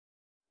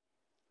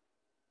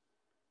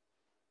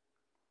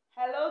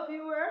Hello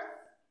viewers,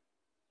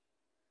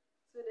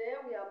 today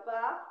we are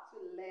back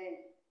to learn,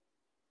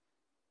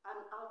 and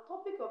our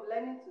topic of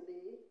learning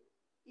today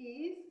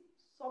is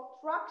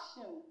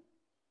subtraction.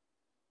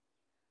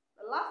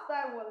 The last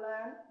time we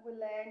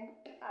learned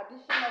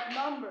addition of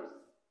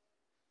numbers,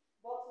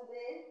 but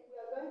today we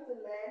are going to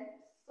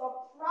learn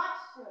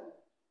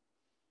subtraction.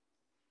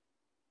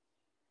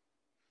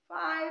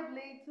 5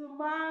 little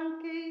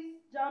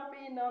monkeys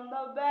jumping on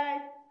the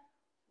bed.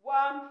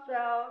 One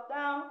fell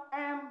down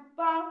and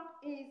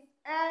bumped his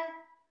head.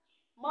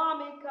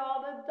 Mommy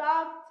called the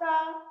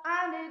doctor,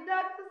 and the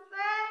doctor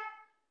said,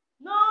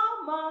 "No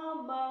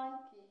more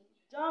monkeys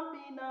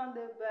jumping on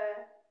the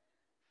bed."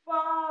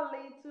 4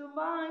 little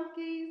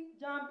monkeys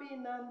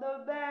jumping on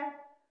the bed.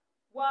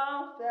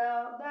 One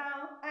fell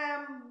down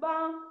and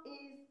bumped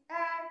his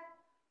head.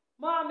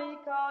 Mommy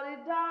called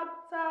the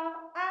doctor,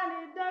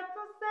 and the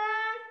doctor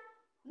said,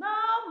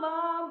 "No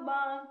more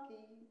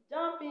monkeys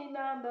jumping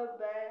on the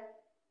bed."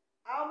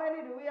 How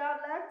many do we have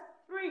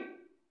left? 3.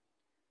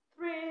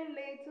 3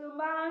 little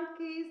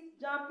monkeys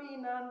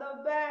jumping on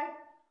the bed.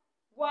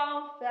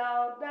 One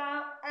fell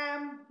down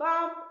and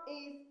bumped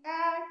his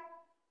head.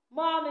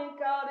 Mommy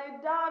called the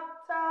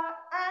doctor,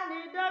 and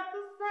the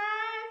doctor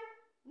said,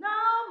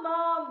 "No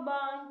more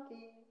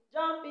monkeys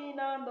jumping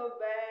on the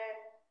bed."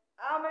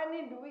 How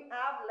many do we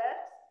have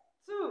left?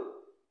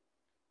 2.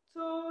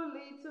 2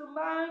 little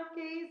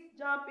monkeys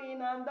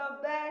jumping on the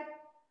bed.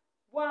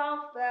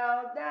 One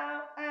fell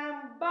down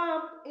and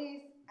bumped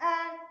his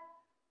head.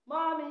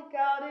 Mommy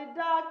called the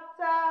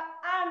doctor,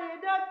 and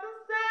the doctor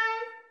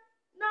says,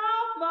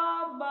 "No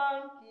more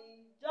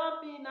monkeys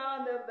jumping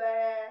on the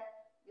bed."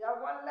 We have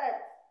 1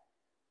 left.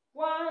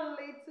 1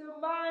 little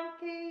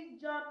monkey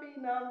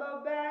jumping on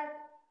the bed.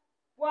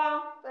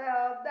 One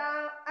fell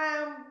down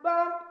and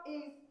bumped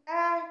his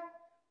head.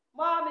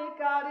 Mommy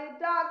called the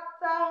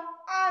doctor,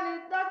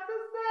 and the doctor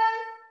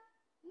says,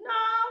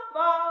 "No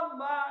more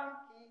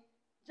monkeys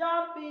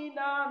jumping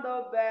on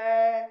the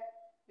bed."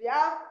 We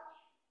have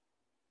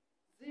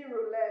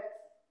 0 left.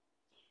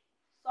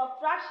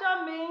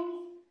 Subtraction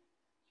means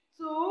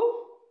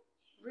to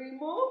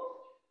remove,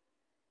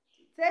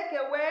 to take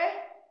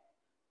away,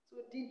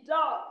 to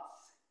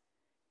deduct.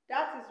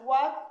 That is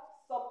what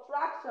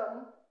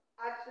subtraction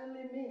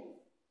actually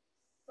means.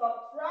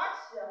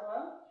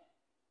 Subtraction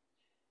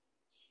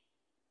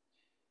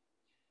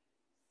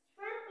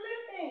simply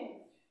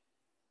means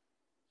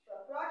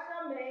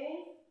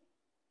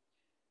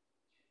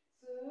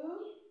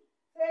to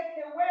take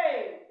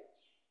away,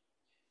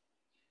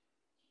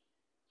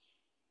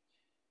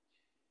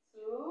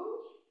 to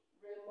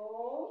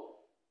remove,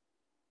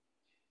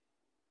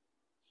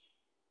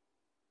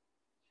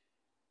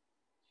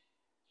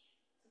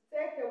 to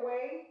take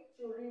away,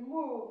 to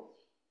remove,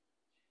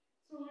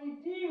 to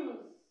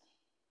reduce,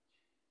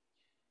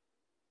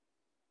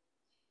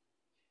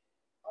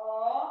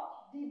 or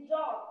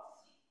deduct.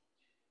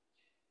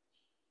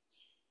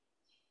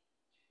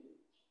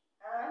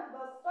 And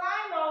the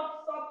sign of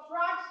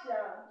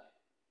subtraction,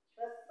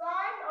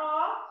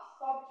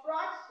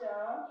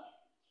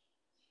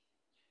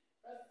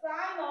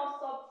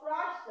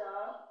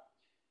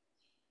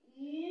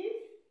 is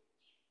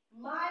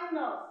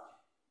minus,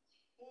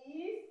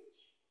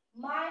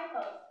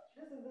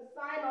 This is the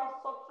sign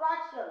of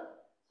subtraction.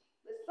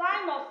 The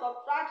sign of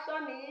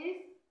subtraction is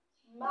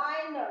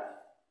minus.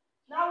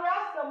 Now we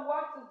have some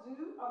work to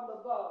do on the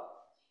board.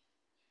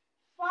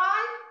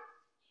 5,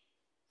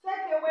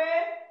 take away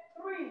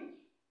 3.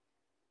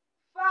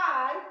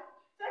 5,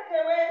 take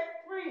away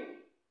 3.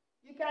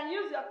 You can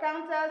use your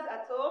counters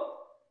at home,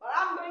 but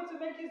I'm going to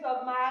make use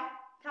of my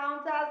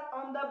counters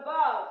on the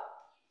board.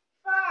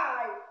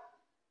 5.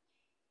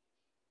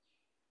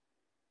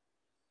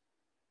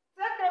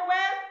 Take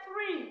away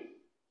 3.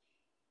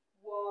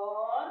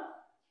 1,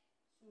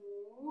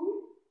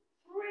 2,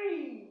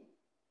 3.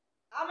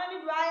 How many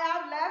do I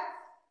have left?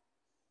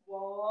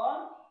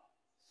 1,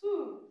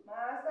 2. My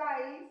answer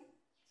is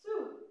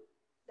 2.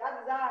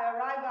 That is how I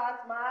arrive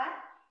at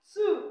my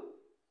 2.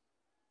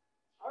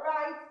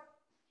 Alright.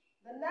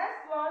 The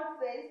next one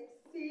says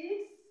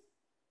 6.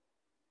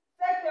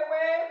 Take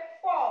away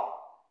 4.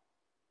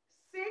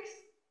 6.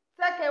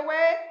 Take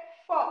away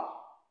 4.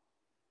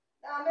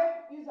 Now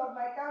make use of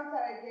my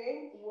counter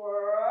again.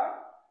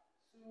 1,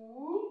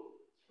 2,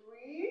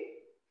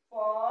 3,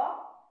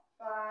 4,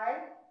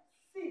 5,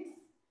 6.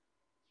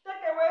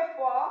 Take away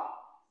 4.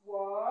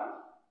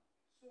 1,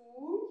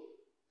 2,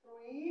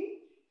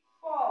 3,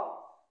 4.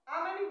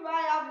 How many do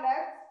I have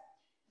left?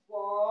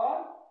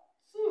 1,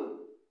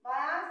 2. My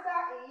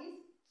answer is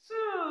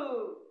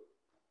 2.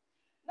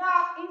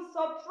 Now in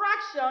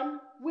subtraction,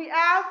 we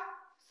have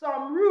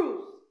some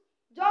rules,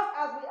 just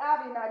as we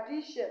have in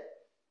addition.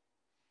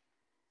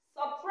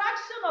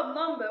 Subtraction of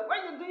number,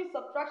 when you're doing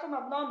subtraction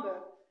of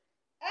number,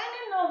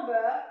 any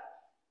number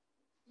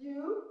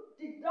you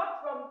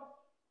deduct from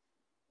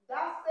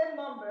that same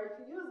number, if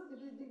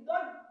you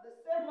deduct the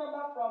same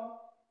number from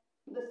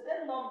the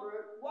same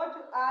number, what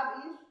you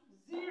have is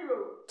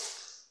 0.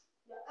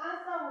 Your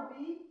answer will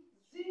be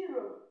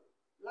 0.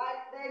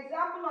 Like the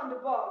example on the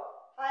board,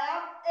 I have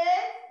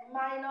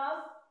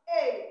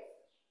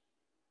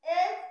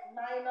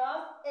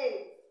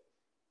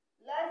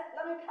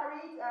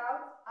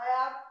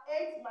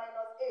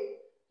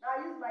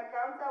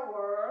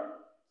 1,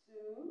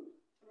 2,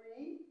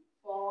 3,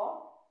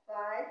 4,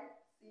 5,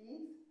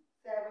 6,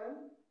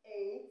 7,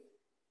 8.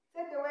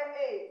 Take away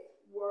 8.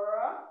 1,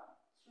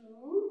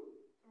 2,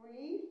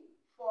 3,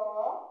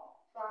 4,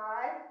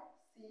 5,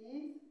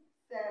 6,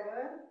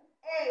 7,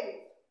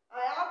 8.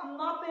 I have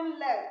nothing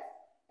left.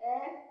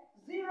 And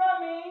 0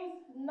 means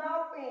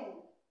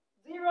nothing.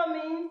 0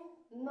 means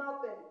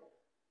nothing.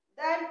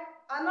 Then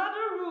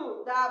another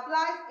rule that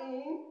applies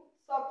in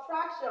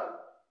subtraction.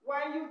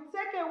 When you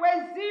take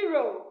away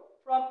 0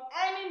 from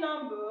any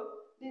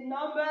number, the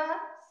number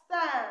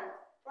stands.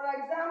 For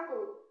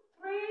example,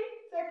 3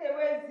 take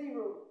away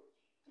 0.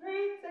 3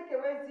 take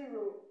away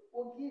 0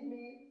 will give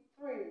me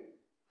 3.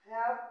 I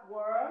have 1,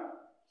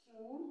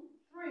 2,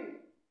 3.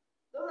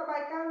 Those are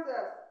my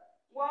counters.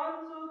 1,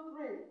 2,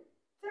 3.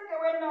 Take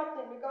away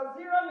nothing because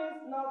 0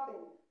 means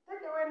nothing.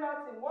 Take away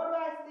nothing. What do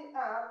I still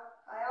have?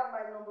 I have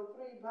my number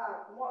 3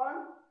 back. 1,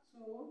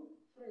 2,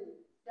 3.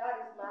 That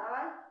is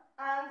my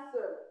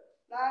answer.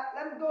 Now,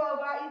 let's go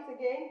over it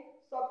again.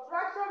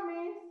 Subtraction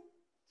means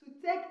to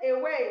take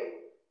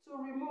away, to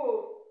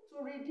remove, to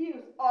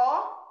reduce, or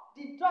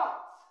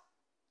deduct.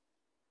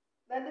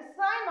 Then the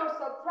sign of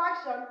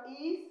subtraction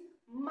is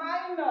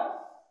minus.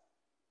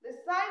 The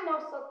sign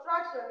of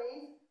subtraction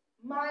is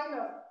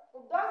minus.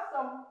 We've done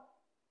some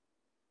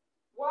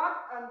work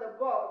on the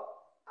board.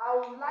 I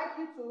would like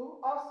you to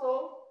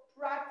also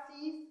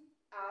practice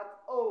at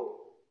home.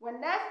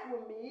 When next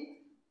we meet,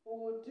 we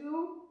will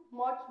do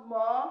much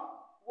more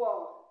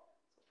work.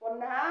 So for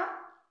now,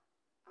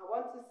 I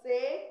want to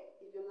say,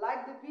 if you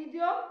like the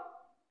video,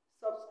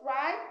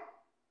 subscribe,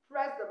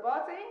 press the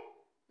button,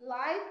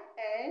 like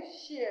and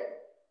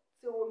share.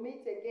 Till we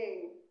meet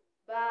again.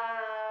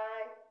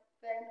 Bye.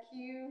 Thank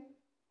you.